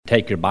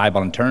Take your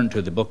Bible and turn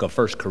to the book of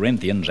 1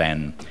 Corinthians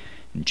and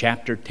in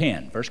chapter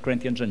 10. 1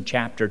 Corinthians and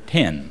chapter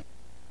 10.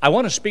 I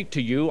want to speak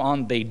to you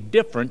on the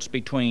difference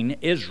between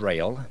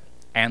Israel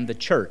and the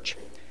church.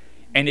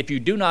 And if you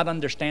do not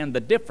understand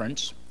the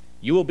difference,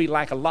 you will be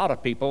like a lot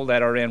of people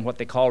that are in what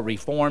they call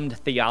Reformed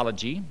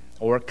theology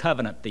or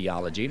covenant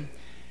theology,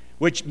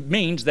 which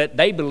means that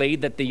they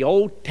believe that the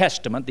Old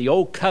Testament, the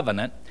Old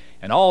Covenant,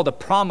 and all the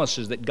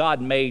promises that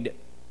God made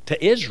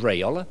to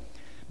Israel,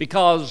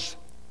 because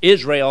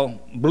Israel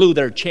blew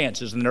their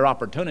chances and their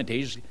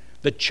opportunities,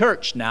 the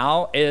church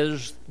now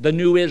is the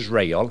new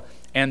Israel,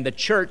 and the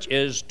church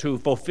is to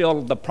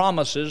fulfill the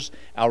promises,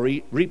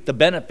 reap the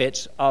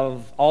benefits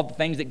of all the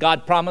things that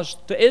God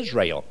promised to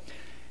Israel.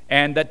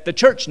 And that the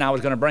church now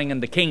is going to bring in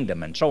the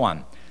kingdom and so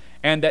on.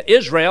 And that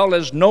Israel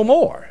is no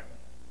more.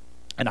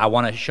 And I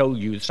want to show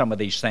you some of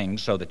these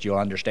things so that you'll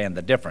understand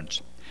the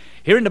difference.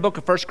 Here in the book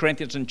of 1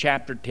 Corinthians in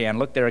chapter 10,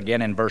 look there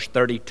again in verse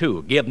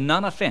 32. Give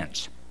none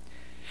offense,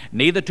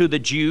 neither to the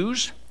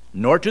Jews,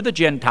 nor to the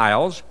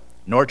Gentiles,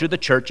 nor to the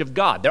church of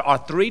God. There are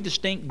three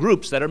distinct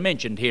groups that are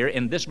mentioned here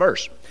in this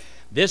verse.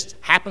 This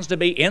happens to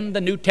be in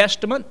the New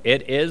Testament.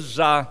 It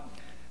is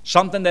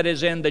something that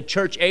is in the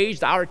church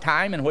age, our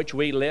time in which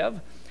we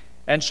live.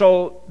 And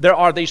so there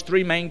are these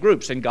three main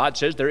groups. And God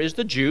says there is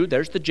the Jew,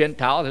 there's the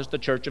Gentile, there's the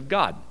church of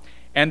God.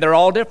 And they're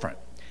all different.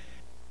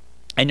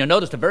 And you'll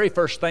notice the very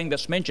first thing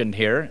that's mentioned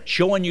here,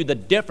 showing you the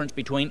difference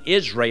between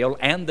Israel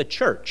and the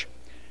church.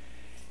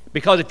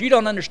 Because if you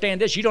don't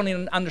understand this, you don't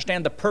even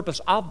understand the purpose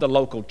of the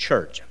local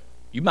church.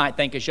 You might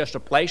think it's just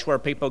a place where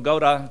people go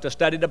to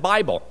study the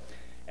Bible.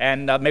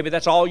 And maybe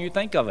that's all you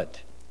think of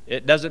it.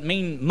 It doesn't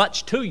mean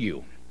much to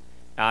you.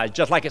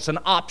 Just like it's an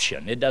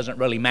option. It doesn't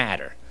really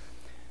matter.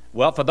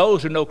 Well, for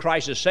those who know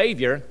Christ as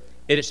Savior,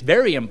 it is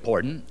very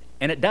important,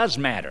 and it does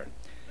matter.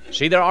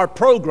 See, there are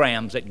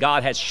programs that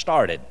God has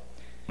started.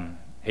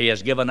 He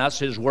has given us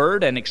His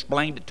Word and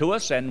explained it to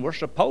us, and we're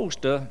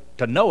supposed to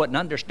know it and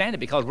understand it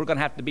because we're going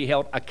to have to be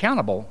held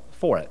accountable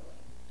for it.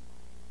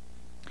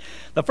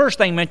 The first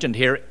thing mentioned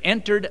here,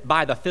 entered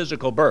by the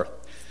physical birth.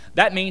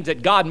 That means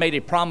that God made a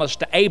promise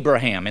to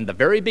Abraham in the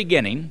very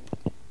beginning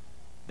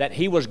that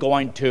he was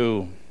going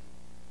to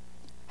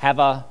have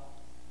a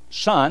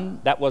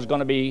son that was going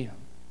to be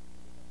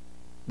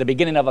the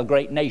beginning of a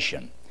great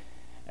nation.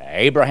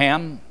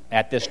 Abraham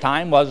at this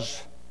time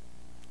was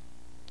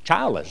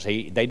childless.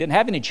 They didn't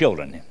have any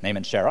children, name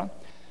and Sarah.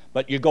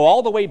 But you go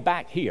all the way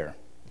back here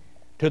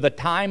to the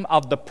time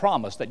of the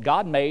promise that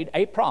God made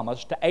a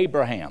promise to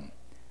Abraham.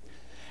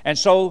 And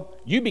so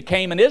you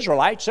became an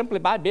Israelite simply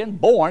by being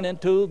born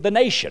into the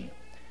nation.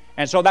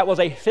 And so that was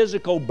a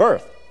physical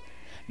birth.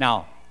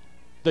 Now,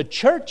 the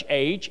church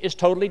age is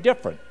totally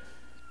different.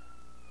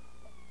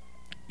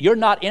 You're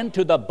not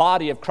into the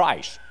body of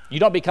Christ. You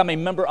don't become a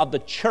member of the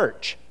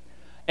church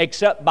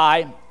except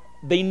by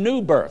the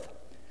new birth.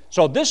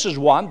 So this is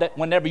one that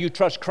whenever you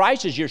trust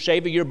Christ as your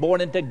Savior, you're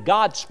born into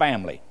God's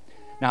family.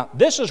 Now,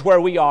 this is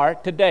where we are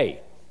today.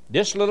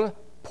 This little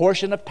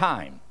portion of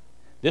time.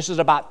 This is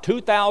about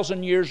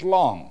 2,000 years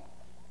long,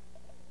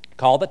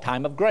 called the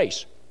time of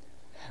grace.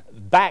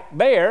 Back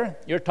there,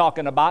 you're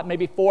talking about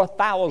maybe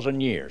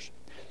 4,000 years.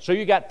 So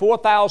you got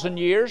 4,000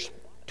 years,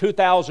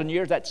 2,000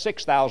 years, that's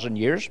 6,000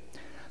 years.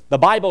 The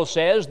Bible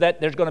says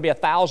that there's going to be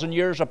 1,000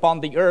 years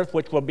upon the earth,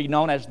 which will be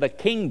known as the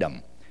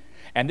kingdom.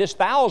 And this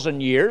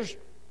 1,000 years,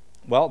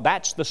 well,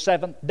 that's the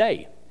seventh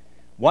day.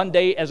 1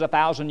 day is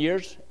 1,000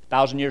 years.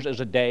 1,000 years is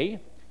a day.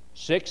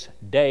 6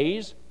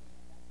 days,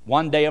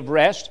 1 day of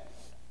rest.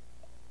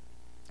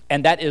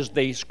 And that is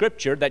the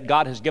scripture that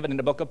God has given in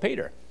the book of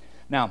Peter.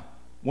 Now,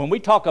 when we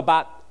talk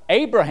about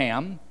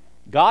Abraham,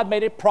 God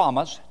made a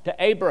promise to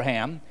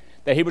Abraham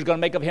that He was going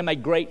to make of him a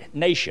great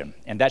nation.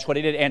 And that's what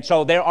He did. And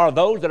so there are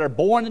those that are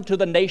born into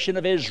the nation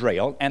of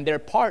Israel, and they're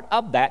part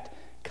of that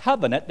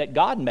covenant that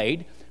God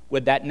made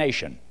with that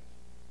nation.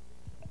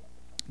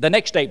 The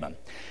next statement,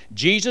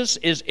 Jesus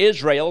is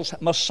Israel's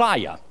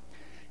Messiah.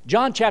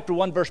 John chapter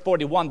 1 verse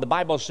 41, the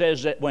Bible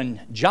says that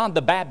when John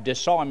the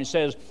Baptist saw Him, he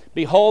says,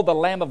 "Behold the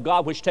Lamb of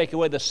God which taketh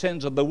away the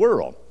sins of the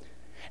world."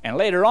 And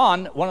later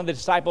on, one of the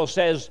disciples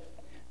says,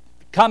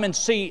 "Come and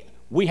see,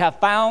 we have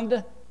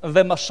found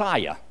the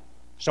Messiah."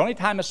 It's the only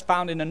time it's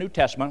found in the New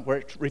Testament where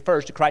it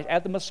refers to Christ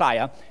as the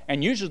Messiah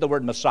and uses the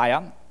word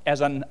Messiah as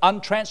an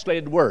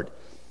untranslated word.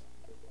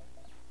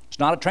 It's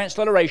not a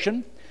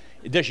transliteration.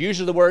 It just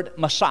uses the word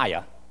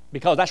Messiah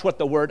because that's what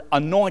the word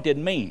anointed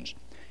means.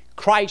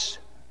 Christ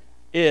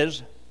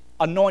is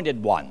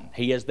anointed one.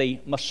 He is the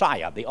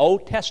Messiah, the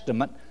Old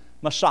Testament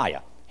Messiah.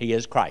 He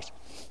is Christ.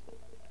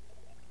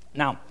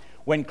 Now,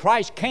 when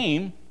Christ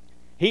came,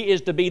 He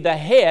is to be the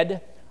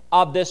head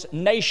of this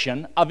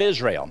nation of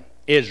Israel.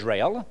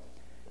 Israel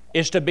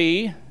is to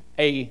be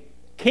a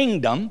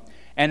kingdom,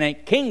 and a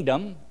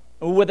kingdom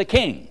with a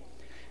king.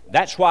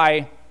 That's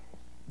why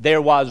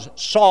there was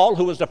Saul,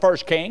 who was the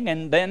first king,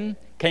 and then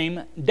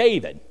came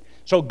David.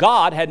 So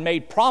God had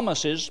made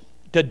promises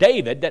to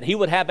David that he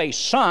would have a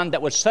son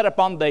that would sit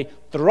upon the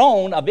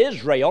throne of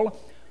Israel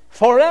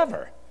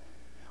forever.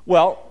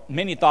 Well,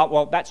 many thought,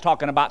 well, that's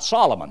talking about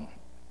Solomon.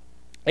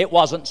 It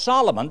wasn't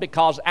Solomon,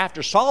 because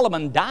after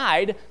Solomon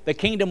died, the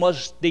kingdom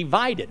was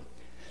divided.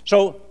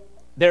 So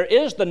there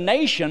is the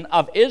nation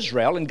of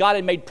Israel, and God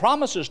had made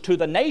promises to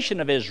the nation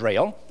of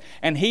Israel,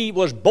 and he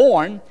was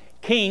born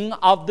king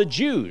of the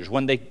Jews.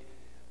 When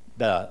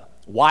the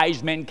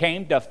wise men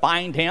came to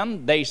find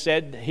him, they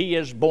said, he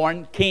is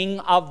born king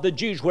of the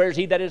Jews. Where is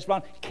he that is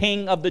born?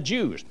 King of the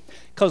Jews.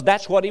 Because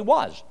that's what he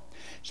was.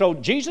 So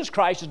Jesus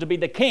Christ is to be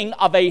the king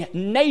of a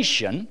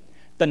nation,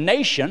 the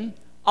nation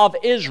of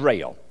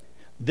Israel.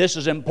 This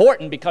is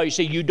important because, you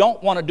see, you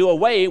don't want to do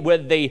away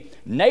with the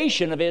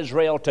nation of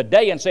Israel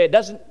today and say it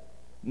doesn't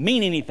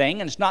mean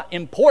anything and it's not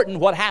important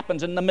what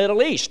happens in the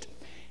Middle East.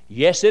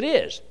 Yes, it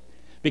is.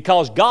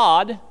 Because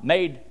God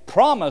made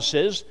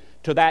promises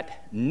to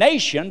that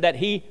nation that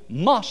he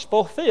must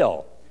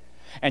fulfill.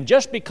 And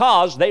just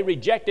because they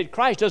rejected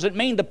Christ doesn't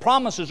mean the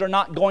promises are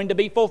not going to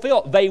be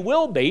fulfilled. They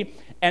will be,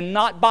 and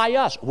not by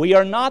us. We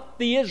are not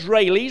the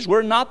Israelis.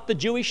 We're not the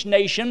Jewish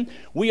nation.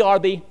 We are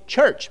the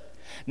church.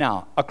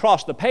 Now,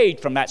 across the page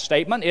from that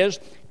statement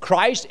is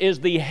Christ is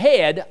the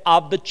head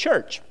of the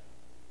church.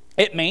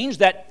 It means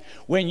that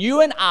when you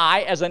and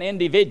I as an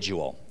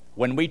individual,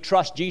 when we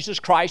trust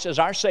Jesus Christ as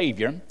our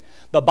Savior,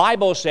 the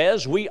Bible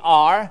says we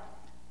are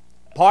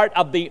part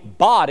of the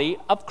body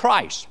of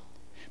Christ.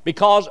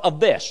 Because of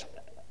this,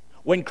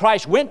 when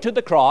Christ went to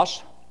the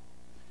cross,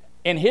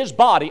 in his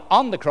body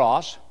on the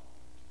cross,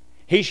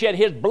 he shed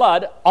his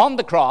blood on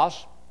the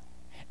cross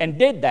and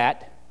did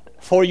that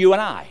for you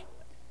and I.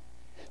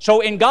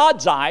 So in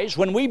God's eyes,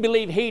 when we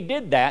believe he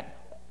did that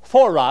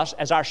for us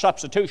as our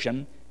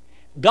substitution,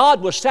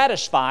 God was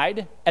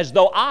satisfied as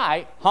though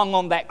I hung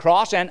on that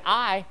cross and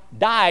I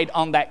died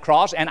on that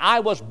cross and I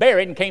was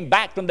buried and came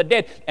back from the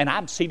dead and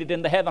I'm seated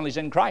in the heavenlies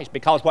in Christ,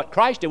 because what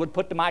Christ did would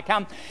put to my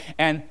account,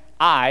 and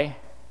I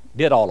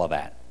did all of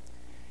that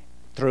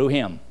through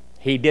him.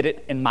 He did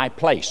it in my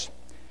place.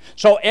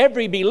 So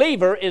every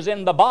believer is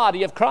in the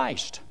body of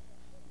Christ.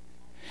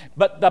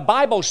 But the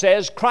Bible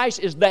says Christ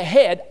is the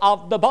head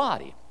of the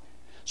body.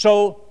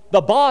 So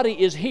the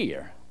body is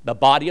here, the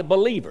body of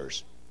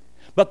believers.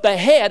 But the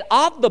head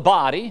of the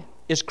body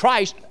is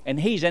Christ, and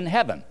he's in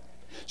heaven.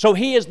 So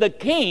he is the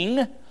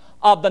king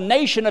of the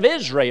nation of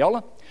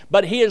Israel,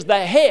 but he is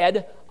the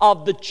head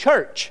of the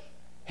church,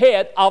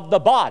 head of the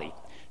body.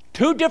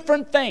 Two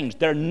different things.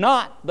 They're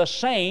not the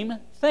same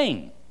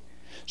thing.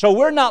 So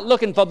we're not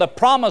looking for the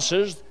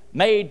promises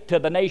made to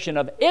the nation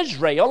of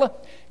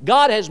Israel.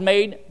 God has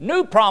made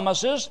new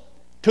promises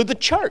to the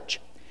church.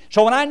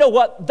 So when I know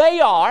what they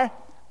are,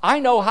 I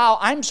know how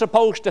I'm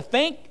supposed to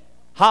think,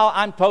 how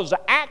I'm supposed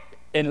to act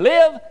and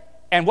live,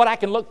 and what I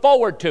can look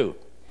forward to.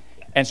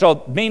 And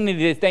so many of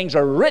these things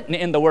are written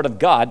in the Word of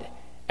God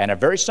and are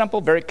very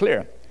simple, very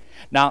clear.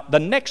 Now, the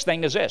next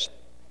thing is this.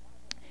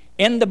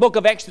 In the book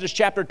of Exodus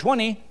chapter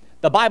 20,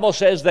 the Bible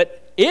says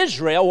that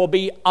Israel will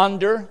be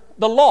under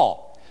the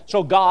law.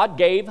 So God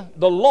gave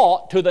the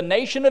law to the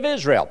nation of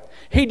Israel.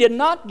 He did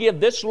not give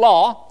this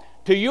law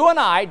to you and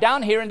I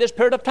down here in this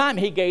period of time.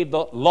 He gave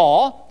the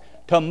law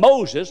to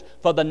Moses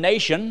for the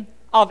nation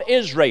of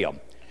Israel.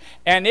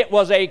 And it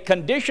was a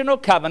conditional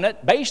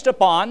covenant based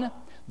upon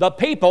the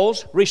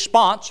people's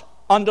response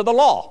under the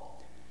law.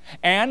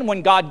 And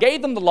when God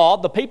gave them the law,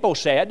 the people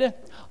said,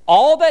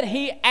 all that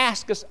he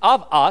asks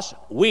of us,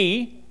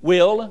 we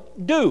will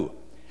do.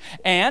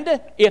 And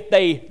if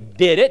they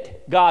did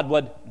it, God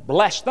would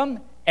bless them.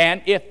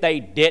 And if they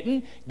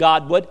didn't,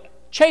 God would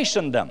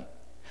chasten them.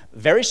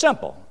 Very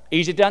simple,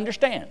 easy to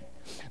understand.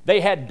 They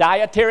had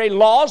dietary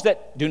laws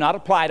that do not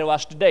apply to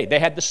us today. They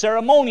had the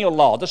ceremonial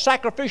law, the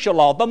sacrificial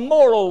law, the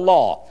moral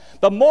law.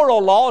 The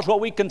moral law is what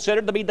we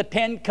consider to be the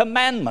Ten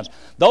Commandments.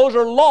 Those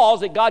are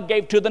laws that God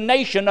gave to the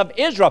nation of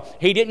Israel.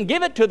 He didn't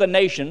give it to the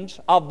nations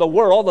of the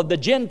world, of the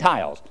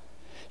Gentiles.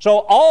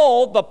 So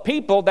all the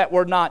people that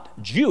were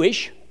not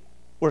Jewish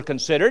were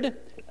considered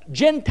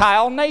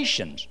Gentile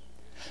nations.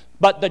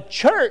 But the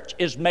church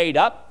is made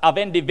up of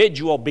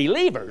individual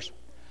believers,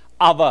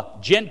 of a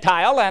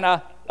Gentile and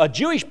a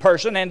Jewish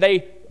person, and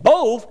they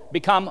both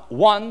become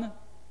one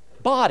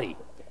body.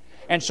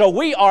 And so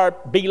we are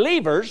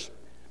believers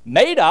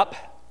made up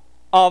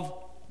of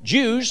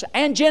Jews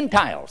and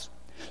Gentiles.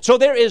 So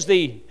there is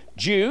the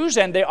Jews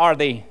and there are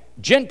the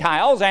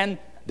Gentiles, and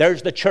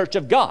there's the church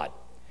of God.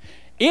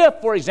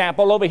 If, for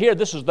example, over here,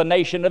 this is the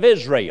nation of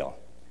Israel.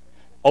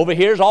 Over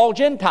here is all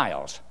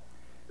Gentiles.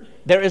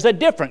 There is a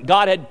difference.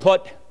 God had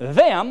put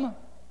them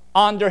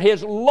under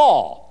his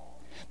law.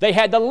 They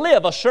had to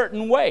live a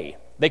certain way.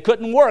 They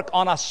couldn't work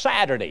on a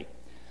Saturday.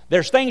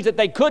 There's things that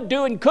they could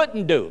do and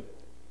couldn't do.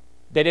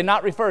 They did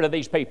not refer to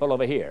these people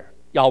over here.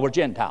 Y'all were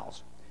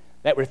Gentiles.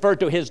 That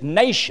referred to his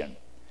nation.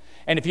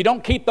 And if you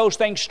don't keep those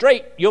things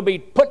straight, you'll be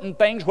putting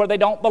things where they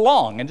don't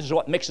belong. And this is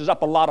what mixes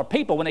up a lot of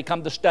people when they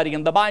come to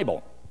studying the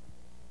Bible.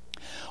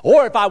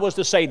 Or if I was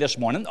to say this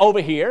morning, over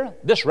here,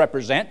 this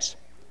represents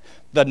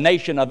the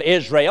nation of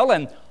Israel,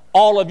 and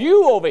all of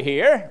you over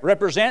here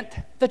represent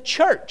the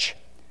church.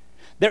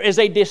 There is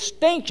a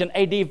distinction,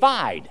 a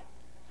divide.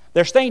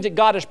 There's things that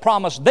God has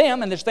promised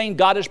them, and there's things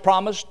God has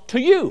promised to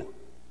you.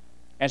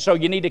 And so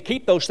you need to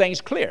keep those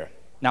things clear.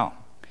 Now,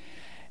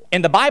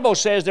 and the Bible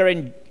says there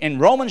in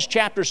Romans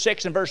chapter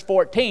 6 and verse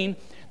 14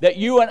 that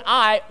you and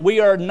I, we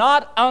are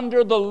not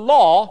under the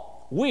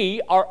law,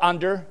 we are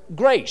under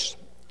grace.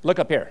 Look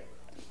up here.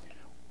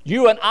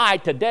 You and I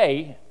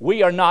today,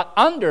 we are not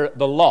under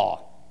the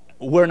law.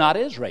 We're not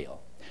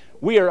Israel.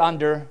 We are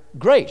under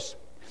grace.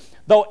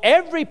 Though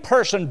every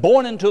person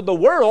born into the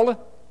world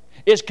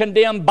is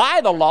condemned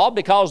by the law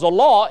because the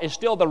law is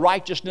still the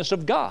righteousness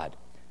of God.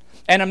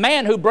 And a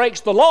man who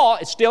breaks the law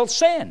is still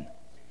sin.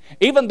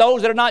 Even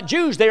those that are not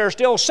Jews, they are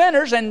still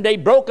sinners and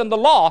they've broken the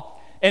law.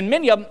 And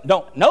many of them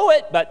don't know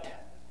it, but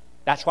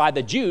that's why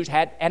the Jews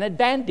had an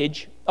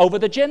advantage over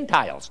the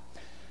Gentiles.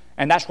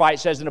 And that's why it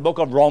says in the book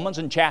of Romans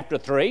in chapter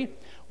 3,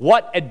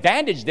 what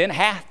advantage then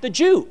hath the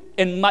Jew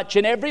in much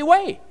and every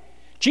way?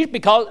 Chief,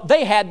 because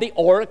they had the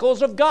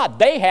oracles of God.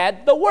 They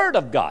had the Word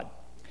of God.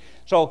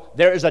 So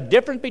there is a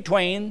difference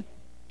between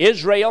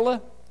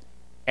Israel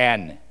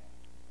and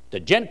the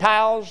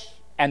Gentiles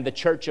and the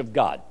church of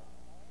God.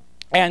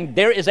 And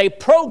there is a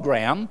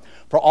program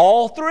for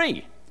all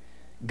three.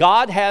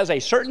 God has a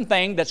certain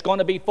thing that's going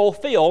to be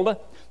fulfilled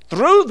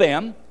through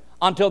them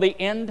until the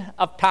end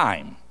of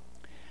time.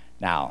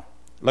 Now,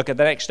 look at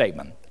the next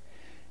statement.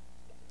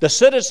 The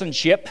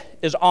citizenship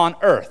is on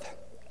earth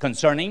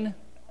concerning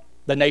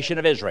the nation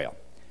of Israel.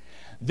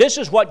 This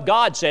is what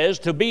God says,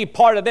 to be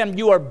part of them,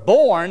 you are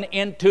born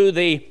into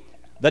the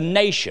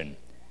nation.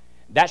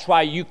 That's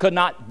why you could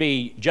not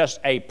be just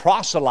a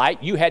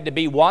proselyte. You had to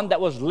be one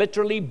that was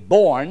literally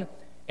born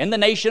in the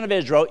nation of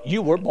Israel.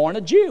 You were born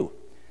a Jew.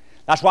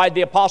 That's why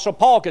the Apostle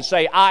Paul could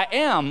say, I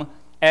am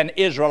an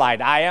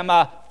Israelite. I am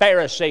a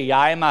Pharisee.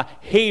 I am a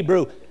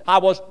Hebrew. I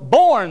was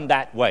born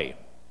that way.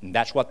 And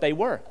that's what they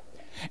were.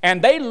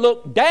 And they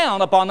looked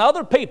down upon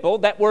other people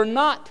that were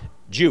not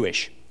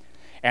Jewish.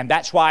 And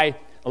that's why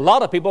a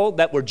lot of people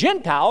that were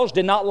Gentiles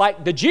did not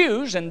like the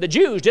Jews, and the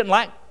Jews didn't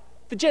like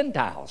the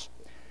Gentiles.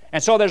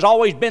 And so there's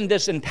always been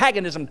this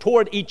antagonism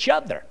toward each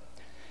other.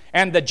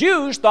 And the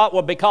Jews thought,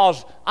 well,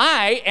 because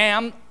I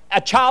am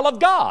a child of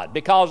God,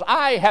 because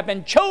I have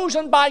been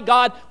chosen by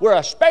God, we're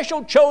a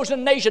special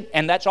chosen nation,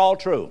 and that's all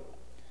true.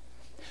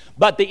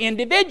 But the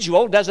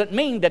individual doesn't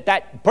mean that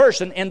that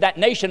person in that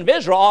nation of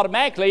Israel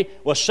automatically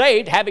was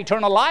saved, have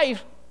eternal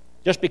life,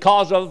 just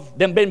because of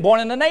them being born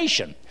in the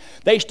nation.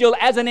 They still,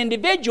 as an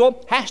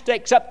individual, has to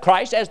accept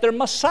Christ as their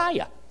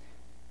Messiah.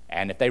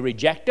 And if they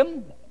reject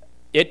Him,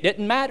 it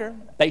didn't matter.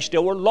 They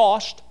still were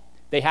lost.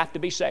 They have to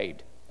be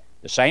saved.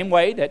 The same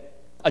way that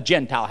a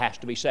Gentile has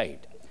to be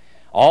saved.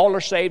 All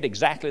are saved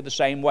exactly the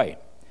same way.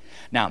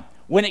 Now,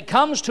 when it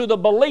comes to the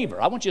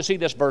believer, I want you to see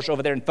this verse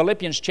over there in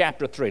Philippians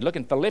chapter 3. Look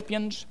in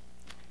Philippians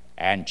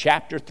and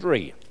chapter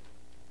 3. You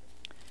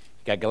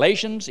got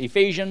Galatians,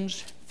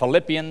 Ephesians,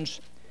 Philippians,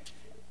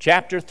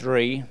 chapter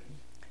 3.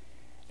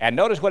 And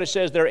notice what it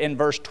says there in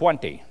verse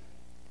 20.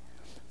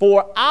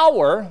 For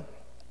our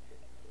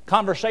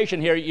conversation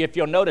here, if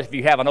you'll notice, if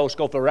you have an Old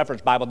Scofield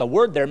Reference Bible, the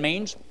word there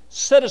means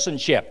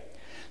citizenship.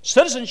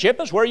 Citizenship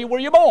is where you were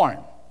born.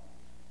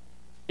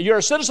 You're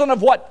a citizen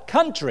of what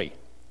country?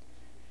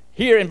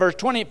 Here in verse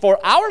 20, for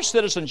our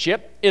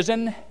citizenship is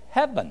in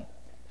heaven.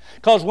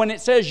 Because when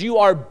it says you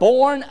are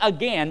born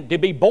again, to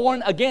be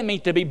born again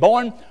means to be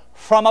born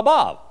from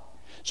above.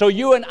 So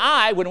you and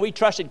I, when we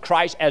trusted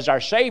Christ as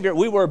our Savior,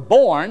 we were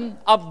born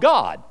of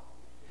God.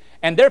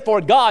 And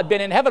therefore, God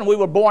being in heaven, we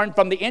were born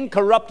from the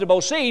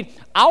incorruptible seed.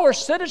 Our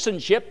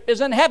citizenship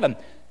is in heaven.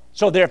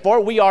 So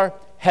therefore, we are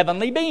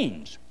heavenly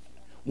beings.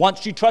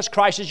 Once you trust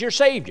Christ as your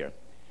Savior,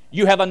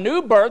 you have a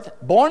new birth,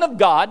 born of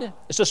God.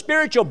 It's a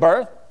spiritual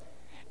birth.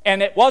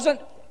 And it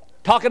wasn't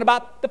talking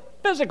about the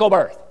physical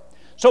birth.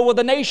 So with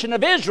the nation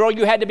of Israel,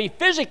 you had to be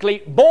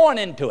physically born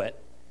into it.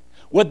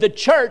 With the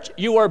church,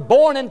 you were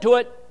born into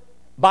it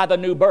by the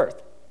new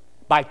birth,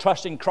 by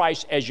trusting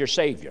Christ as your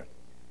Savior.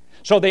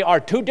 So they are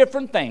two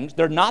different things.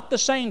 They're not the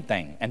same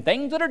thing. And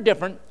things that are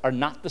different are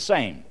not the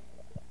same.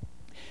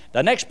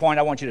 The next point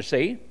I want you to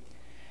see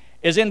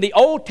is in the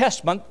Old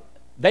Testament,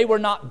 they were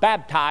not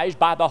baptized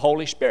by the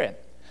Holy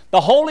Spirit.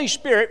 The Holy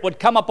Spirit would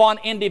come upon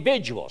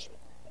individuals.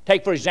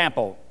 Take, for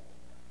example,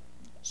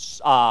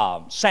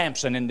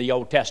 Samson in the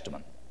Old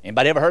Testament.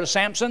 Anybody ever heard of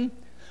Samson?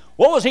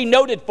 What was he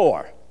noted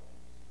for?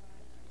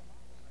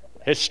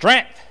 His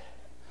strength.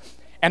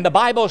 And the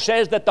Bible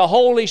says that the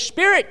Holy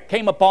Spirit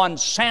came upon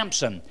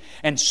Samson.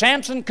 And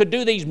Samson could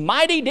do these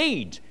mighty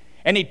deeds.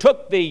 And he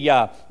took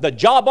the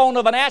jawbone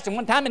of an ass and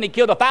one time and he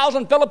killed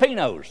 1,000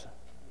 Filipinos.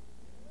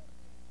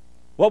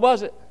 What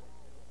was it?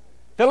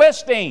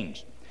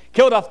 Philistines.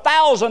 Killed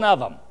 1,000 of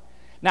them.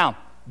 Now,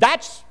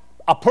 that's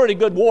a pretty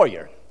good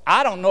warrior.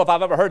 I don't know if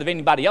I've ever heard of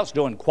anybody else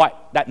doing quite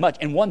that much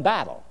in one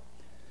battle.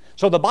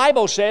 So the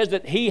Bible says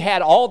that he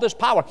had all this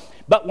power.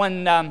 But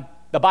when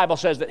the Bible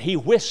says that he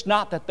wist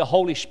not that the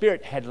Holy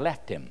Spirit had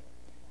left him.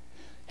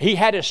 He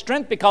had his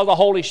strength because the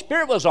Holy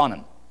Spirit was on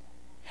him.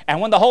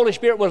 And when the Holy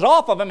Spirit was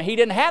off of him, he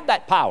didn't have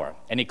that power,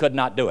 and he could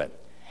not do it.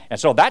 And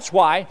so that's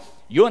why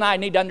you and I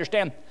need to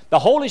understand the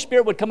Holy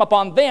Spirit would come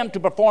upon them to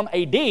perform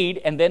a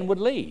deed and then would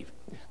leave.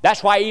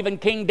 That's why even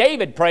King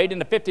David prayed in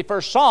the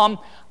 51st Psalm,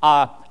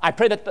 I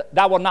pray that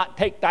thou wilt not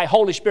take thy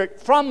Holy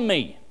Spirit from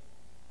me.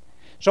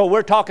 So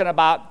we're talking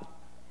about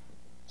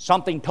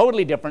something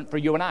totally different for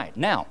you and I.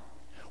 Now,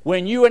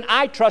 when you and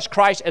I trust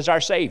Christ as our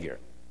Savior,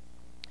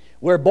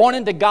 we're born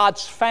into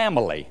God's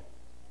family.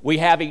 We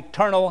have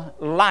eternal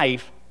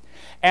life.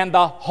 And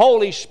the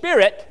Holy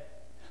Spirit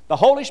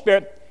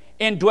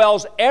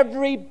indwells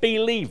every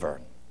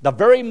believer. The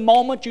very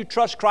moment you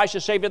trust Christ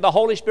as Savior, the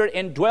Holy Spirit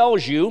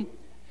indwells you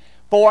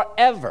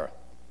forever.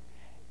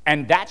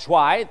 And that's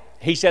why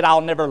He said, I'll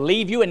never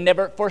leave you and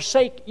never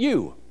forsake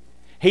you.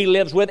 He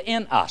lives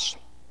within us.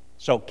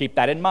 So keep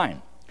that in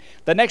mind.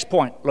 The next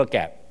point, look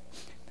at.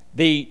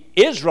 The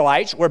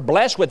Israelites were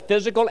blessed with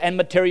physical and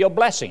material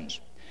blessings.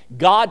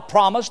 God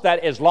promised that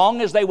as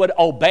long as they would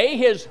obey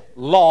His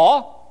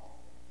law,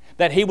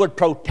 that He would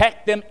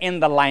protect them in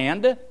the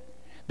land.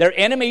 Their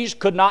enemies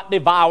could not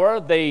devour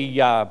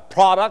the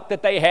product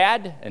that they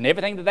had and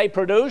everything that they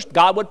produced.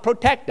 God would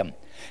protect them.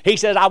 He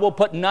says, I will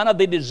put none of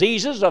the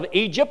diseases of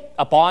Egypt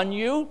upon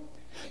you.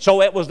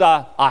 So it was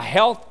a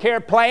health care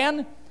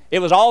plan. It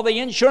was all the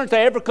insurance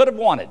they ever could have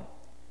wanted.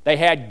 They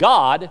had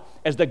God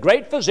as the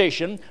great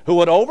physician who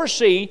would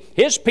oversee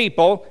His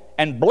people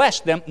and bless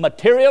them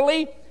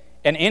materially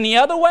and any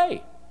other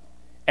way.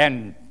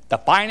 And the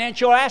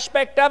financial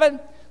aspect of it,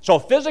 so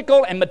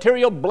physical and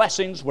material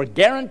blessings were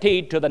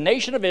guaranteed to the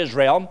nation of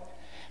Israel,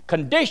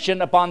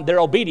 conditioned upon their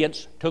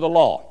obedience to the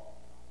law.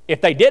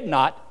 If they did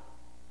not,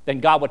 then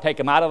God would take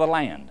them out of the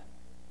land.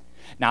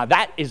 Now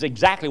that is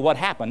exactly what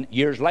happened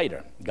years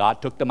later.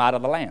 God took them out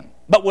of the land.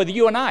 But with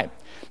you and I,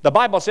 the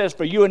Bible says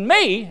for you and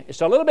me,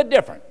 it's a little bit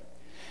different.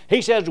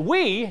 He says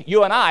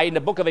you and I, in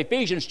the book of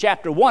Ephesians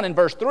chapter 1 and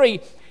verse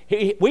 3,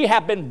 we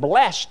have been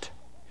blessed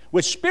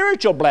with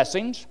spiritual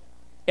blessings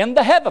in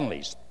the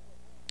heavenlies.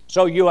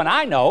 So you and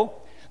I know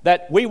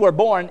that we were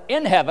born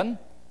in heaven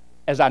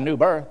as our new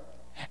birth.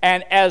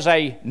 And as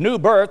a new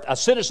birth, a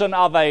citizen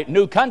of a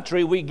new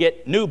country, we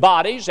get new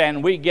bodies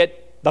and we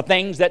get the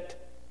things that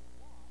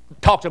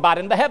talked about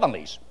in the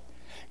heavenlies.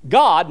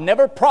 God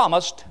never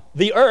promised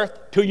the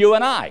earth to you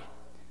and I.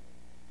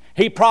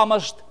 He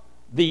promised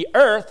the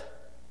earth,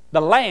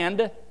 the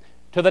land,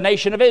 to the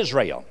nation of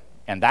Israel.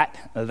 And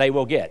that they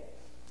will get.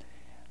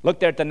 Look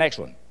there at the next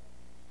one.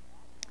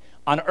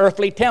 An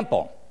earthly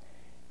temple.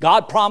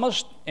 God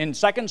promised in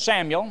 2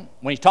 Samuel,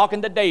 when He's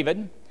talking to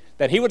David,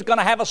 that he was going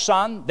to have a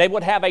son. They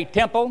would have a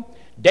temple.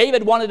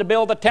 David wanted to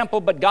build a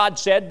temple, but God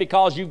said,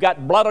 because you've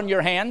got blood on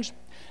your hands,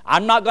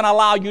 I'm not going to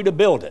allow you to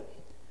build it.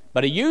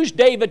 But He used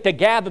David to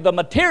gather the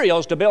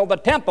materials to build the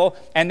temple.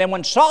 And then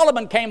when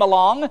Solomon came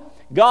along,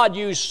 God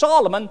used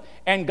Solomon,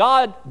 and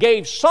God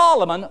gave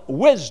Solomon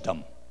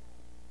wisdom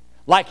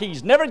like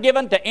He's never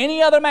given to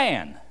any other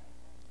man.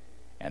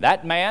 And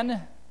that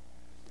man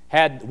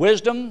had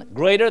wisdom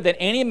greater than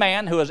any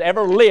man who has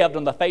ever lived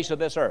on the face of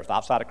this earth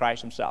outside of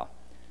Christ Himself.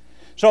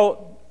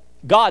 So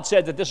God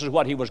said that this is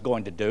what He was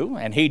going to do,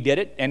 and He did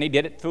it, and He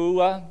did it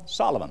through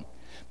Solomon.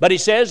 But He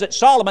says that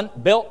Solomon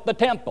built the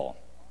temple,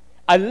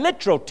 a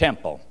literal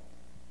temple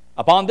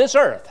upon this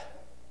earth.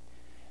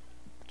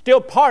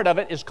 Still part of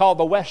it is called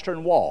the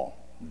Western Wall.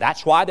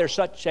 That's why there's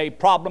such a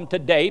problem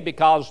today,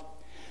 because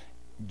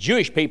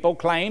Jewish people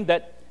claim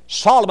that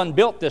Solomon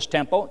built this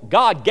temple,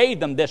 God gave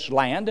them this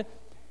land,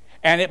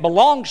 and it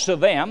belongs to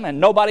them,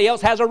 and nobody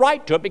else has a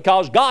right to it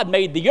because God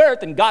made the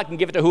earth, and God can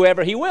give it to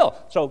whoever He will.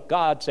 So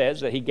God says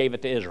that He gave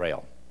it to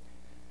Israel.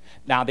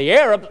 Now, the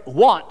Arabs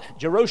want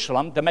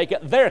Jerusalem to make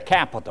it their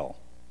capital.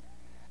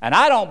 And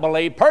I don't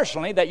believe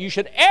personally that you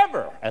should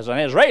ever, as an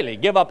Israeli,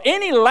 give up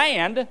any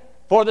land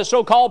for the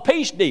so-called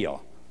peace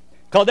deal,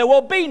 because there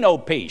will be no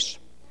peace.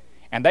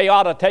 And they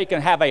ought to take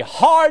and have a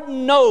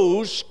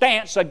hard-nosed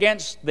stance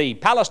against the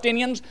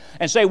Palestinians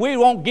and say, we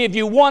won't give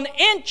you 1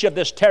 inch of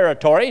this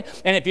territory,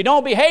 and if you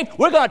don't behave,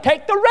 we're going to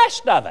take the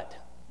rest of it.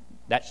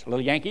 That's a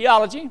little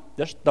Yankeeology.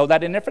 Just throw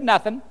that in there for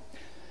nothing.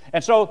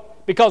 And so,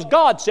 because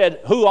God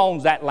said who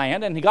owns that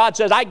land, and God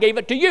says, I gave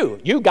it to you.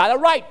 You got a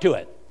right to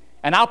it.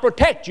 And I'll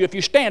protect you if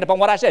you stand upon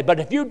what I said.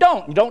 But if you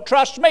don't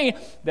trust me,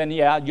 then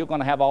yeah, you're going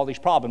to have all these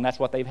problems. That's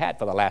what they've had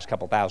for the last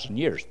couple thousand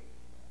years.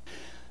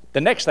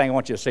 The next thing I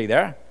want you to see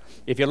there,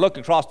 if you look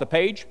across the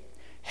page,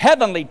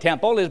 heavenly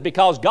temple is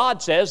because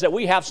God says that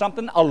we have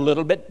something a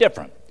little bit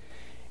different.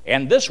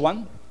 And this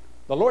one,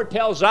 the Lord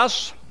tells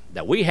us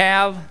that we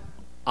have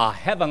a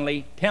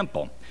heavenly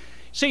temple.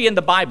 See, in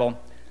the Bible,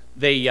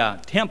 the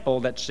temple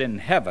that's in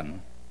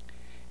heaven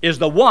is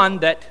the one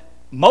that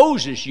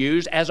Moses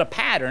used as a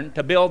pattern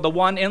to build the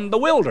one in the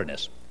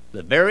wilderness.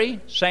 The very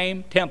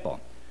same temple.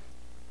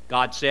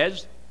 God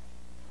says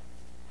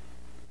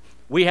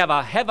we have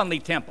a heavenly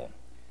temple.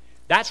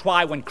 That's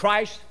why when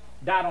Christ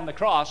died on the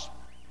cross,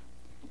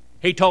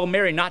 He told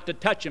Mary not to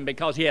touch Him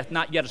because He hath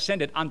not yet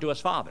ascended unto His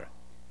Father.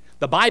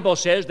 The Bible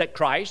says that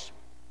Christ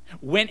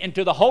went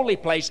into the holy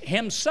place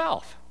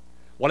Himself.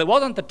 Well, it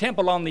wasn't the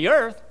temple on the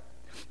earth.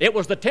 It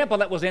was the temple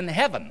that was in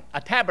heaven, a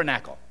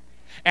tabernacle.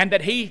 And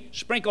that He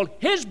sprinkled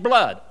His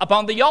blood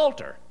upon the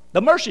altar,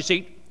 the mercy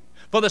seat,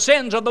 for the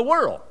sins of the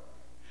world.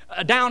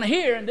 Down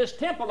here in this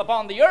temple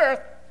upon the earth,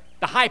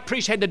 the high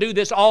priest had to do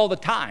this all the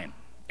time,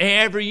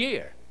 every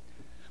year.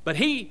 But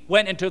he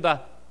went into the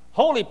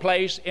holy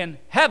place in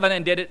heaven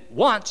and did it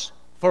once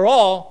for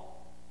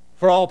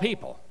all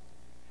people.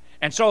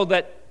 And so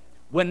that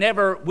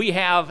whenever we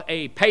have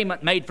a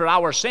payment made for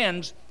our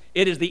sins,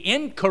 it is the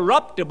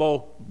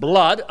incorruptible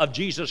blood of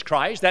Jesus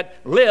Christ that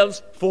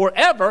lives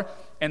forever,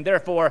 and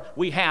therefore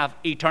we have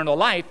eternal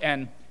life,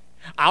 and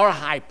our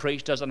high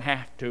priest doesn't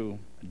have to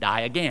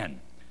die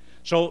again.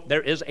 So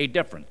there is a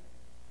difference.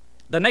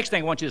 The next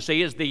thing I want you to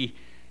see is the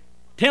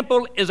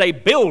temple is a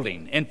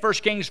building. In 1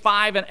 Kings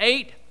 5 and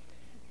 8,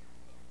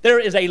 there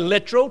is a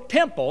literal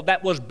temple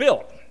that was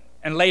built.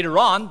 And later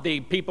on, the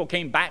people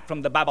came back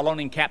from the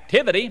Babylonian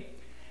captivity,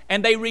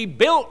 and they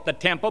rebuilt the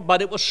temple,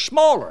 but it was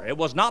smaller. It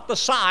was not the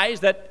size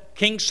that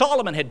King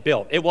Solomon had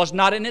built. It was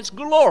not in its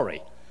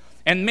glory.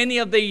 And many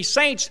of the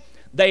saints,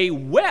 they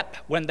wept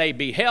when they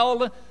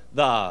beheld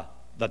the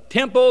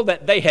temple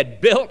that they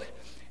had built,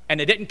 and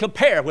it didn't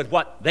compare with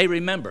what they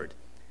remembered.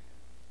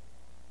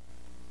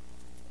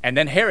 And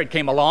then Herod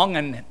came along,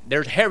 and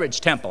there's Herod's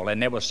temple,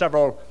 and there were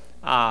several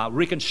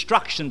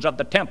reconstructions of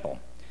the temple.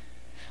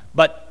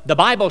 But the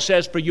Bible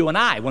says for you and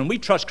I, when we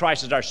trust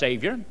Christ as our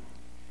Savior,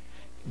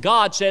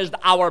 God says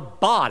our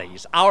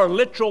bodies, our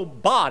literal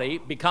body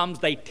becomes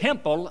the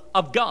temple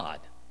of God.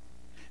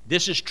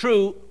 This is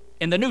true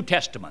in the New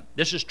Testament.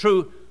 This is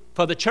true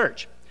for the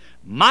church.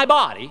 My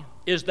body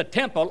is the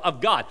temple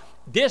of God.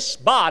 This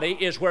body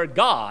is where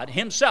God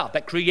himself,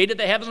 that created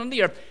the heavens and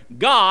the earth,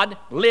 God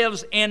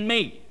lives in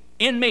me,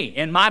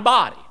 in my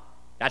body.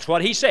 That's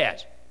what he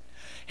says.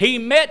 He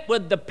met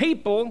with the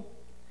people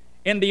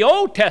in the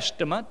Old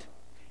Testament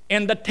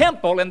in the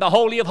temple in the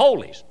Holy of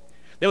Holies.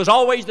 There was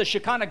always the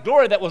Shekinah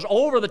glory that was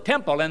over the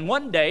temple, and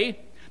one day,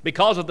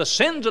 because of the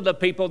sins of the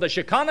people, the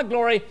Shekinah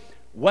glory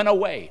went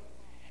away.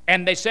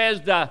 And they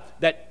says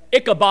that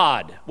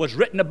Ichabod was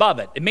written above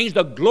it. It means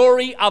the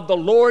glory of the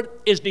Lord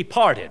is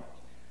departed.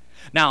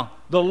 Now,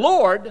 the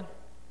Lord,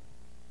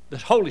 the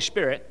Holy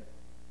Spirit,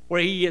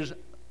 where he is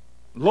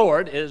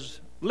Lord, is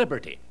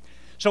liberty.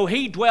 So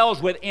he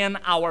dwells within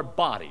our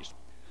bodies.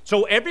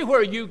 So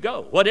everywhere you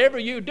go, whatever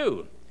you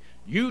do,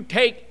 you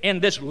take in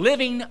this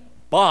living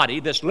body,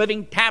 this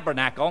living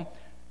tabernacle,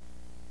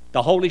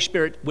 the Holy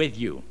Spirit with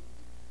you.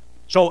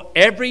 So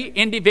every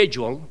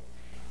individual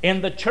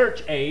in the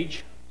church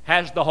age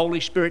has the Holy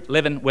Spirit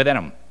living within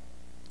them.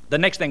 The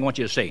next thing I want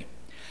you to see.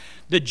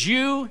 The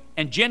Jew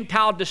and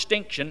Gentile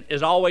distinction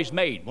is always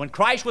made. When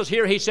Christ was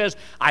here, he says,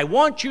 I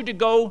want you to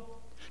go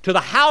to the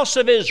house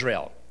of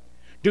Israel.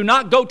 Do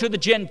not go to the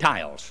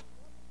Gentiles.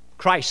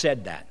 Christ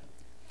said that.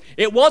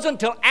 It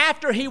wasn't until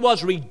after he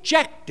was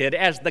rejected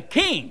as the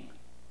king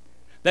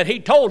that he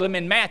told them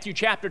in Matthew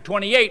chapter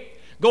 28,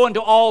 go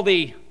into all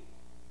the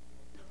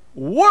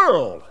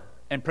world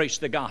and preach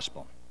the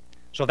gospel.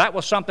 So that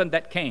was something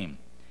that came.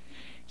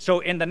 So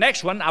in the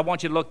next one, I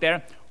want you to look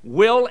there,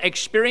 will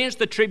experience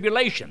the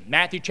tribulation.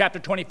 Matthew chapter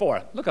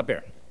 24. Look up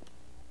here.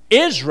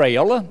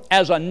 Israel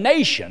as a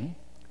nation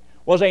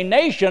was a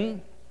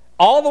nation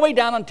all the way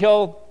down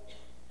until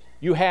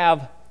you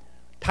have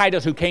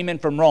Titus, who came in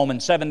from Rome in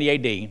 70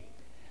 A.D.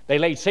 They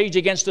laid siege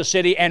against the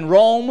city, and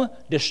Rome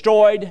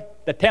destroyed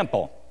the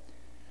temple.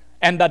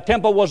 And the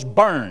temple was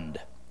burned.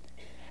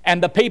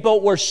 And the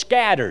people were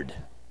scattered.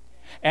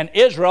 And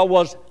Israel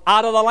was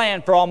out of the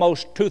land for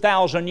almost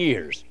 2,000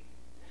 years.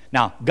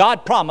 Now,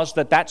 God promised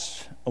that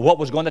that's what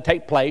was going to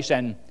take place,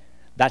 and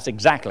that's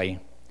exactly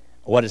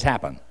what has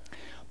happened.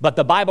 But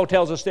the Bible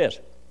tells us this.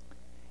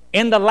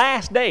 In the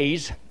last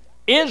days,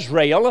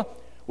 Israel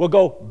will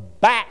go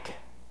back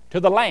to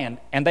the land,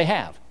 and they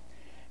have.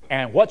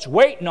 And what's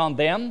waiting on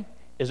them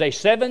is a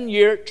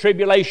 7-year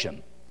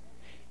tribulation.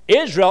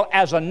 Israel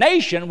as a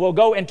nation will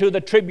go into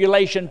the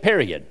tribulation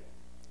period.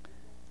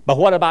 But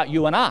what about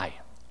you and I?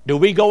 Do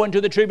we go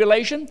into the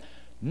tribulation?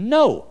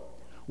 No.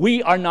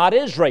 We are not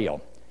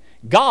Israel.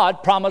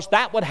 God promised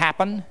that would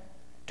happen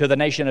to the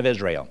nation of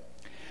Israel.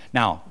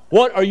 Now,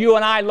 what are you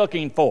and I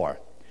looking for?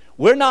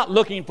 We're not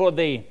looking for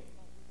the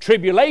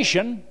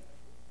tribulation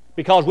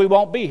because we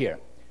won't be here.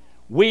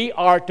 We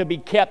are to be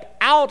kept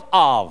out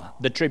of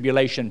the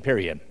tribulation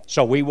period.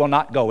 So we will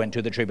not go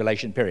into the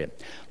tribulation period.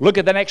 Look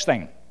at the next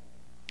thing.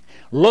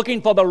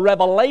 Looking for the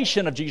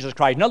revelation of Jesus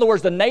Christ. In other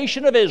words, the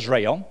nation of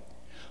Israel,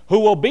 who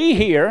will be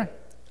here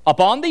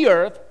upon the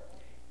earth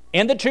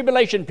in the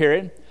tribulation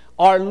period,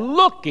 are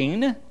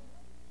looking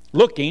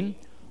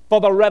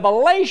for the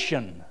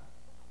revelation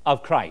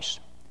of Christ.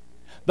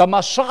 The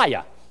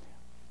Messiah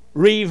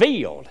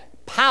revealed,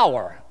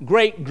 power,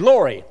 great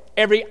glory.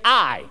 Every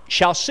eye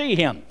shall see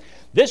him.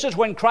 This is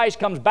when Christ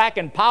comes back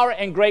in power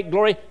and great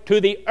glory to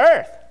the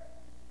earth.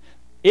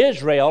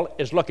 Israel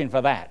is looking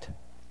for that.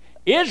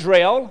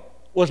 Israel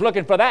was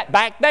looking for that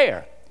back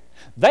there.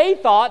 They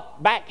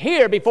thought back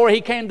here before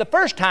he came the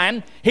first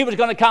time, he was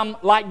going to come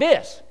like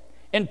this,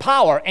 in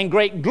power and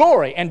great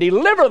glory, and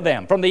deliver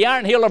them from the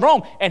iron heel of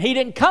Rome. And he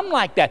didn't come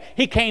like that.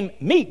 He came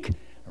meek,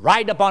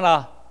 riding upon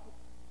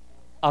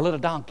a little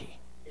donkey.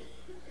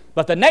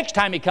 But the next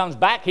time he comes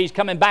back, he's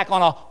coming back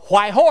on a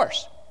white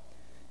horse.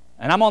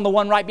 and I'm on the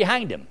one right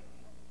behind him.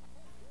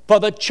 For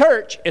the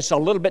church, it's a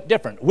little bit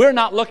different. We're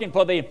not looking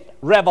for the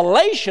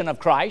revelation of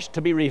Christ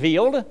to be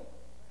revealed.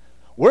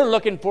 We're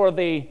looking for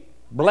the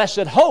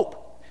blessed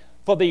hope,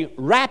 for the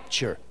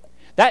rapture.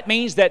 That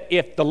means that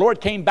if the Lord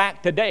came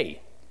back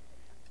today,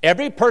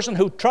 every person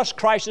who trusts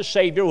Christ as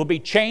Savior will be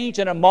changed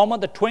in a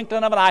moment, the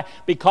twinkling of an eye,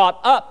 be caught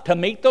up to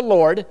meet the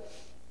Lord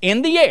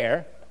in the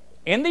air,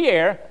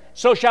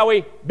 so shall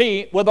we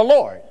be with the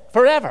Lord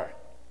forever.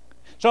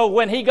 So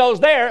when He goes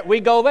there, we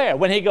go there.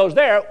 When He goes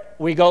there,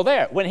 we go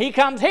there. When He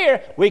comes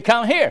here, we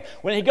come here.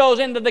 When He goes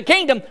into the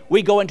kingdom,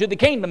 we go into the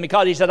kingdom,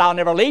 because He said, I'll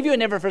never leave you and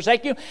never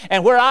forsake you,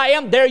 and where I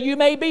am, there you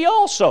may be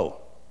also.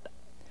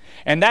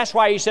 And that's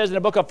why He says in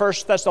the book of 1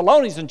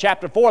 Thessalonians in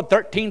chapter 4,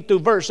 13 through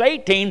verse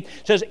 18,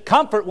 says,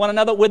 comfort one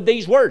another with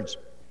these words.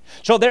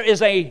 So there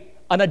is an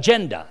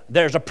agenda.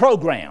 There's a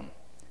program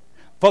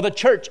for the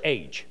church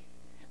age.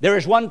 There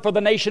is one for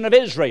the nation of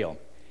Israel.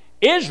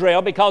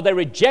 Israel, because they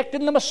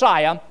rejected the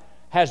Messiah,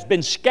 has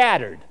been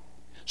scattered.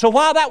 So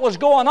while that was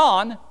going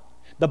on,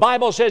 the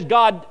Bible says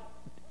God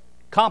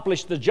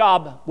accomplished the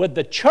job with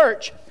the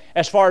church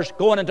as far as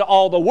going into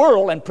all the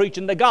world and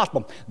preaching the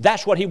gospel.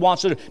 That's what He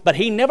wants to do. But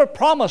He never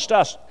promised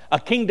us a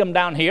kingdom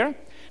down here,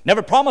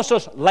 never promised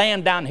us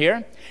land down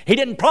here. He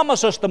didn't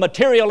promise us the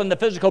material and the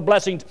physical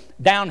blessings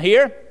down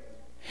here.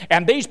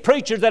 And these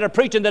preachers that are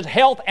preaching this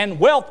health and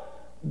wealth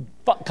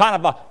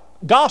kind of a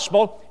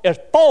gospel is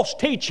false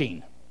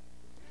teaching.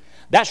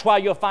 That's why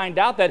you'll find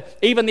out that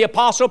even the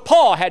Apostle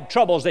Paul had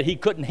troubles that he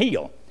couldn't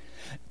heal.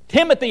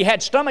 Timothy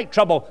had stomach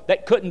trouble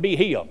that couldn't be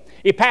healed.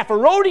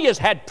 Epaphroditus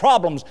had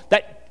problems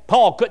that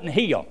Paul couldn't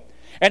heal.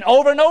 And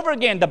over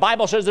again, the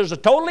Bible says there's a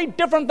totally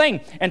different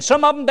thing. And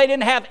some of them, they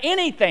didn't have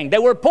anything. They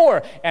were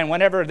poor. And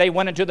whenever they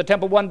went into the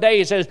temple one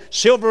day, it says,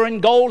 silver and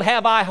gold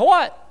have I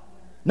what?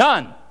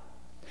 None.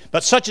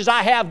 But such as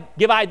I have,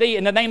 give I thee.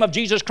 In the name of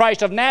Jesus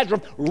Christ of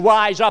Nazareth,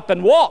 rise up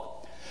and walk.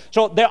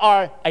 So there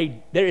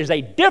is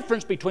a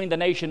difference between the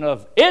nation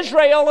of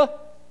Israel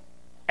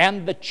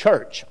and the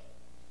church.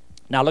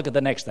 Now look at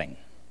the next thing.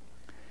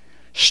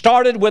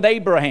 Started with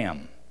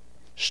Abraham.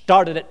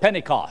 Started at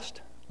Pentecost.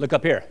 Look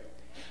up here.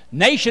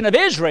 Nation of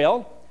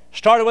Israel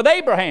started with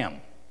Abraham,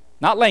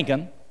 not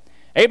Lincoln.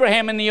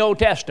 Abraham in the Old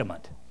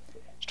Testament.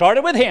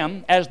 Started with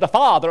him as the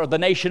father of the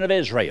nation of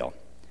Israel.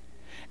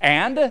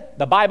 And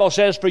the Bible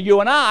says for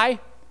you and I,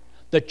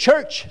 the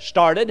church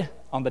started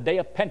on the day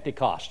of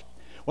Pentecost.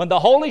 When the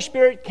Holy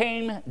Spirit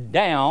came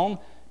down,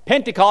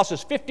 Pentecost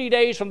is 50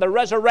 days from the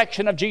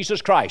resurrection of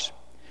Jesus Christ.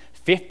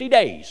 50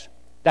 days.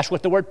 That's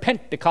what the word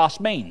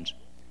Pentecost means.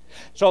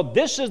 So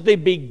this is the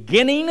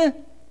beginning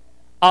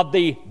of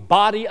the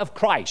body of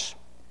Christ.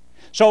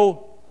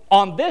 So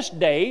on this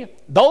day,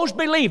 those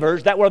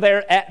believers that were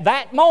there at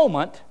that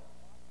moment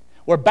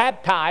were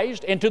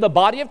baptized into the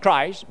body of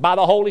Christ by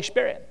the Holy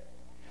Spirit.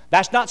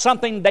 That's not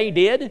something they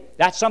did.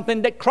 That's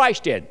something that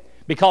Christ did.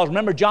 Because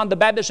remember, John the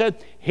Baptist said,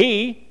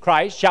 He,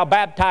 Christ, shall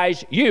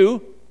baptize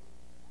you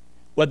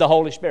with the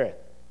Holy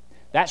Spirit.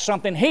 That's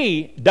something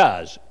He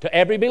does to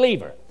every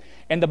believer.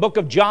 In the book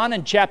of John,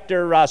 in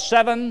chapter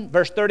 7,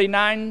 verse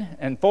 39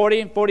 and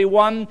 40 and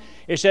 41,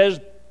 it says,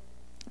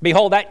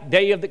 behold, that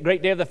day of the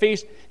great day of the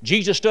feast,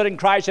 Jesus stood and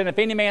cried, saying, if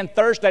any man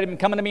thirst, let him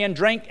come unto me and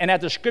drink. And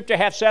as the Scripture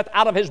hath said,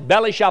 out of his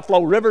belly shall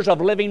flow rivers of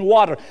living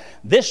water.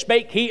 This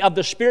spake he of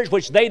the spirits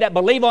which they that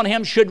believe on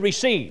him should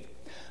receive.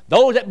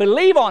 Those that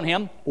believe on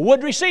him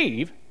would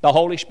receive the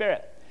Holy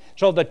Spirit.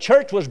 So the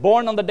church was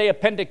born on the day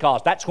of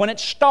Pentecost. That's when it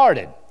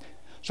started.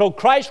 So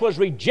Christ was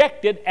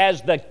rejected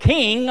as the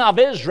king of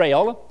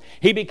Israel.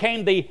 He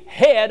became the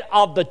head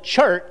of the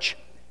church.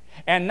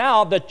 And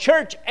now the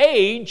church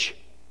age,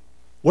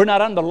 we're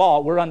not under law,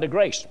 we're under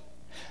grace.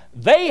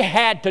 They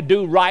had to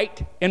do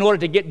right in order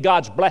to get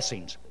God's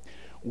blessings.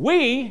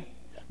 We,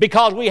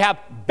 because we have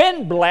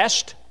been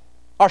blessed,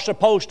 are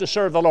supposed to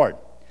serve the Lord.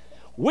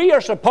 We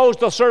are supposed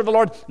to serve the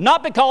Lord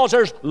not because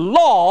there's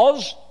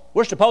laws.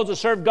 We're supposed to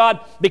serve God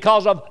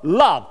because of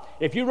love.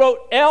 If you wrote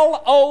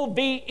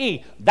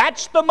L-O-V-E,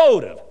 that's the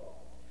motive.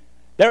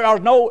 There are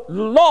no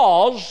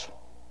laws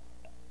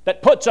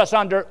that puts us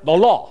under the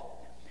law.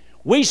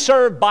 We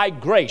serve by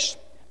grace,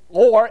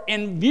 or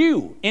in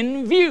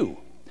view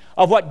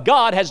of what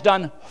God has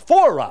done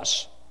for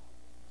us.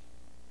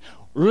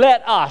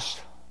 Let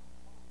us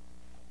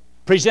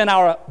present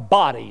our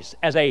bodies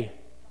as a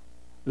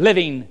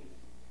living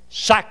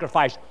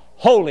sacrifice,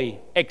 holy,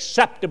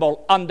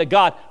 acceptable unto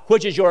God,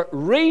 which is your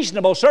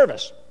reasonable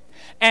service.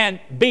 And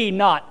be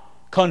not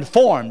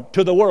conformed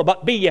to the world,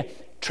 but be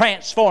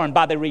transformed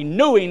by the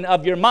renewing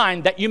of your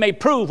mind, that you may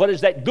prove what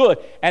is that good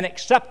and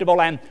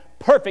acceptable and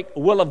perfect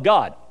will of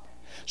God.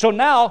 So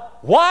now,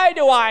 why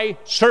do I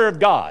serve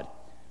God?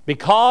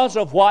 Because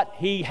of what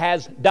He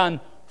has done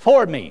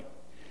for me.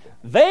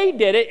 They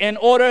did it in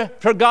order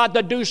for God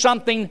to do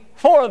something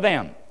for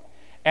them.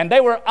 And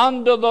they were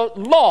under the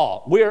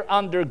law. We're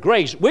under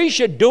grace. We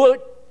should do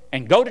it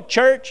and go to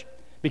church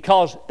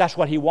because that's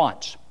what He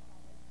wants.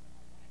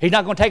 He's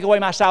not going to take away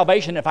my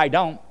salvation if I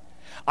don't.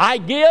 I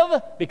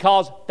give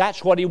because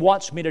that's what He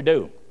wants me to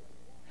do.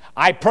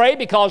 I pray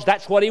because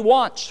that's what He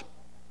wants.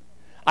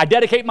 I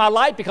dedicate my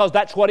life because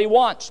that's what He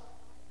wants.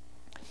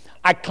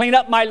 I clean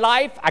up my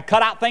life. I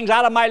cut out things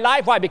out of my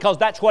life. Why? Because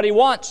that's what He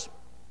wants.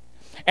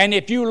 And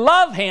if you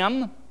love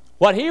Him,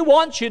 what He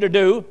wants you to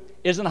do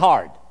isn't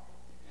hard.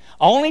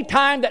 Only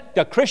time that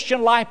the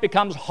Christian life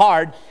becomes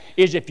hard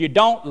is if you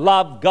don't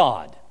love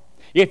God.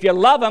 If you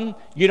love Him,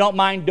 you don't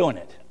mind doing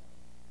it.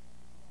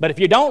 But if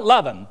you don't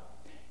love Him,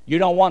 you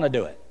don't want to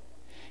do it.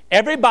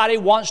 Everybody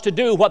wants to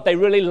do what they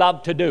really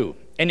love to do.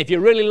 And if you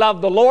really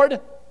love the Lord,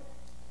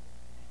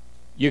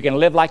 you can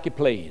live like you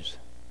please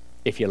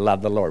if you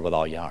love the Lord with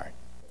all your heart.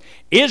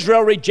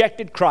 Israel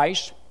rejected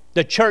Christ.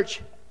 The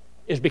church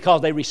is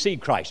because they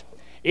received Christ.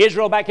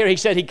 Israel back here, he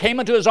said, He came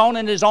unto His own,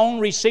 and His own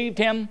received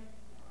Him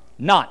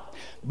not.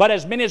 But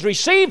as many as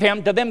receive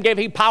Him, to them gave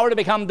He power to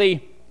become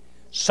the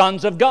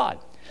sons of God.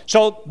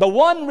 So the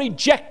one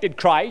rejected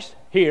Christ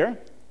here.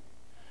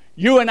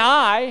 You and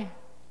I,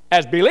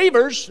 as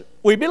believers,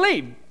 we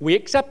believed. We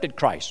accepted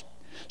Christ.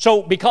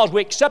 So because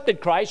we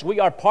accepted Christ, we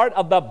are part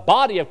of the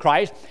body of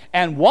Christ,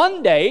 and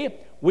one day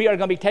we are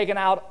going to be taken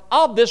out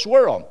of this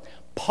world.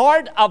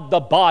 Part of the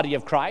body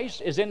of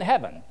Christ is in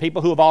heaven,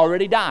 people who have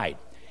already died.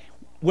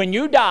 When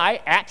you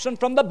die, absent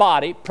from the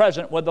body,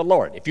 present with the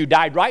Lord. If you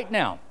died right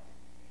now,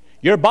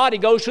 your body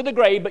goes to the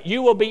grave, but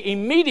you will be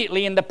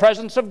immediately in the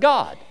presence of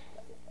God.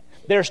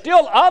 There are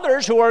still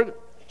others who are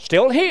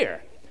still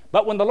here.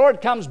 But when the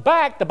Lord comes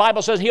back, the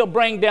Bible says He'll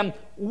bring them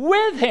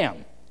with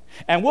Him.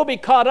 And we'll be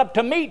caught up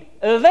to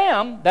meet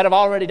them that have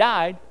already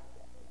died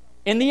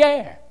in the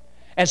air.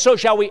 And so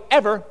shall we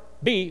ever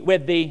be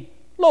with the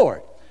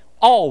Lord.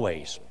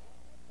 Always.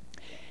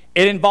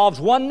 It involves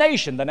one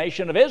nation, the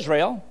nation of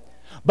Israel.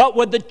 But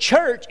with the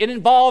church, it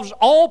involves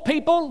all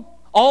people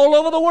all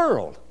over the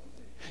world.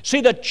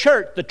 See, the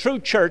church, the true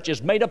church,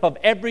 is made up of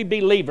every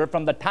believer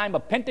from the time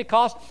of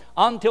Pentecost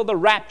until the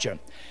rapture.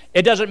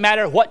 It doesn't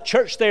matter what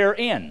church they're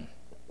in,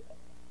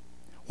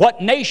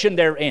 what nation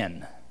they're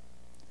in,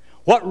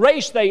 what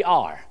race they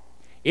are.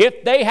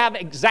 If they have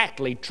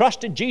exactly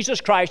trusted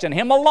Jesus Christ and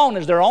Him alone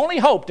as their only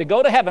hope to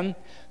go to heaven,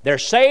 they're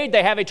saved,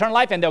 they have eternal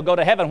life, and they'll go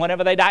to heaven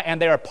whenever they die,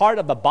 and they are part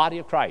of the body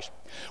of Christ.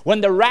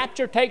 When the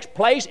rapture takes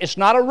place, it's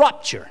not a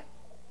rupture.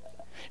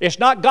 It's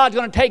not God's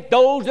going to take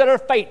those that are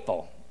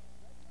faithful.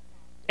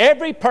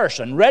 Every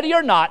person, ready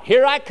or not,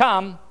 here I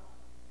come,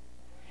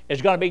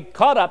 is going to be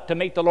caught up to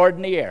meet the Lord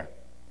in the air.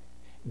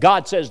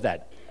 God says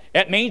that.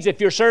 It means if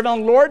you're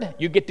serving the Lord,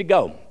 you get to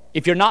go.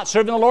 If you're not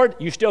serving the Lord,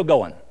 you're still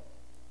going,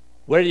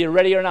 whether you're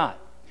ready or not.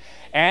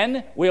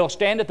 And we'll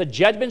stand at the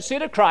judgment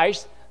seat of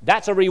Christ.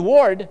 That's a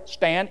reward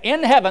stand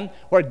in heaven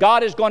where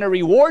God is going to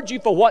reward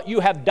you for what you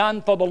have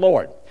done for the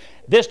Lord.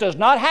 This does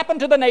not happen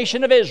to the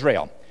nation of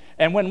Israel.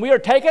 And when we are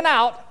taken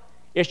out,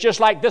 it's just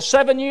like this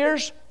 7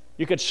 years.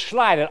 You could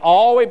slide it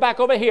all the way back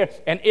over here,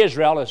 and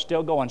Israel is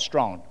still going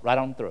strong right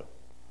on through.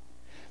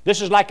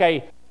 This is like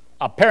a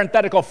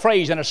parenthetical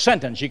phrase in a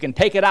sentence. You can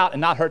take it out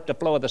and not hurt the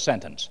flow of the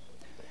sentence.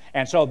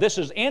 And so this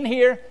is in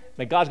here,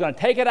 but God's going to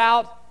take it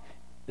out,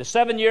 the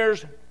 7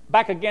 years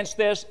back against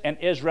this, and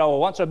Israel will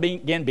once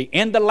again be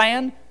in the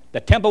land. The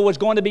temple was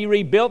going to be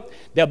rebuilt.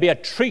 There'll be a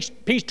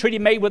peace treaty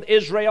made with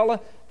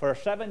Israel for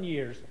 7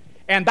 years.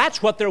 And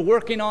that's what they're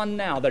working on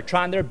now. They're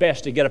trying their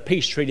best to get a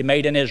peace treaty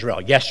made in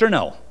Israel. Yes or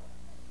no?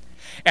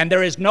 And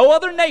there is no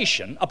other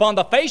nation upon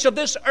the face of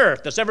this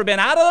earth that's ever been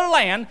out of their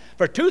land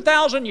for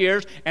 2,000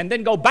 years and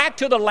then go back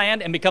to the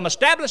land and become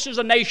established as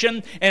a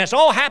nation, and it's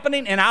all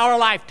happening in our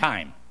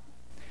lifetime.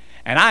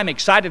 And I'm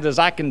excited as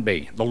I can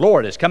be. The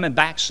Lord is coming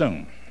back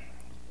soon.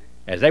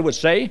 As they would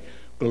say,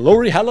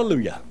 glory,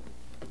 hallelujah.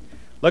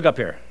 Look up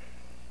here.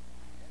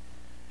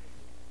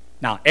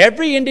 Now,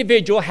 every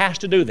individual has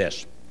to do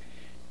this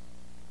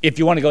if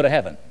you want to go to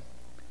heaven.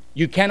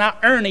 You cannot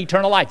earn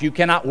eternal life. You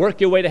cannot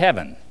work your way to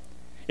heaven.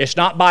 It's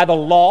not by the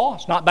law.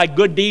 It's not by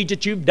good deeds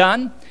that you've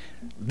done.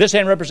 This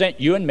hand represents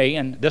you and me,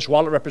 and this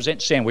wallet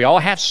represents sin. We all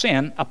have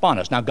sin upon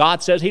us. Now,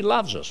 God says He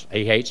loves us.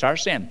 He hates our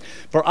sin.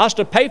 For us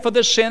to pay for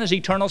this sin is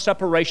eternal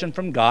separation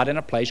from God in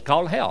a place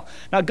called hell.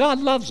 Now, God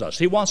loves us.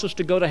 He wants us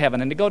to go to heaven.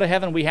 And to go to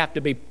heaven, we have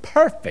to be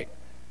perfect,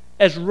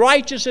 as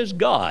righteous as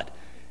God.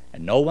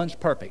 And no one's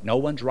perfect. No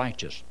one's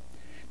righteous.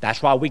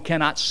 That's why we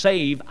cannot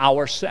save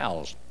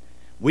ourselves.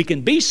 We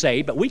can be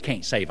saved, but we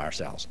can't save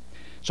ourselves.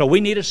 So we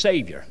need a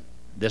Savior.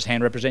 This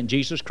hand represents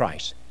Jesus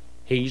Christ.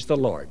 He's the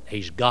Lord.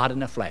 He's God in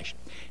the flesh.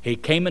 He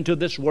came into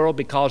this world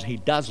because He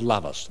does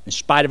love us. In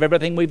spite of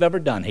everything we've ever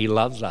done, He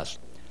loves us.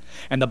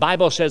 And the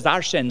Bible says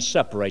our sin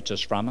separates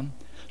us from Him.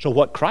 So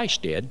what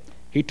Christ did,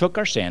 He took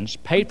our sins,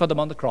 paid for them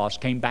on the cross,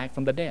 came back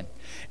from the dead.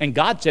 And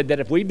God said that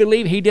if we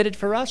believe He did it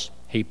for us,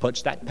 He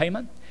puts that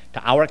payment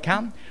to our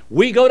account.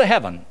 We go to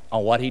heaven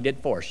on what He did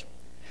for us.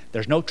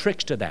 There's no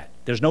tricks to that.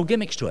 There's no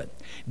gimmicks to it.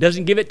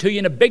 Doesn't give it to you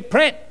in a big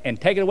print and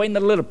take it away in the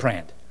little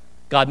print.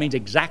 God means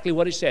exactly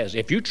what He says.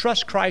 If you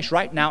trust Christ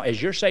right now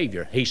as your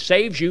Savior, He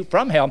saves you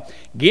from hell,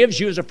 gives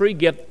you as a free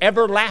gift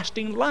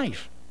everlasting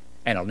life,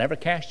 and He'll never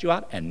cast you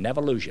out and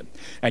never lose you.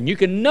 And you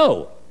can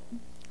know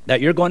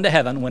that you're going to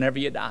heaven whenever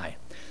you die.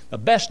 The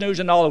best news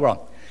in all the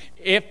world.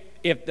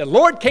 If the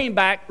Lord came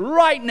back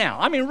right now,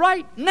 I mean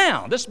right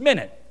now, this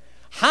minute,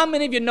 How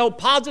many of you know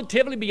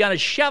positively beyond a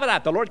shove it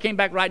out, the Lord came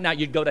back right now,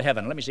 you'd go to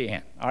heaven? Let me see your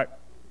hand. All right.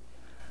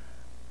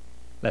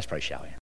 Let's pray, shall we?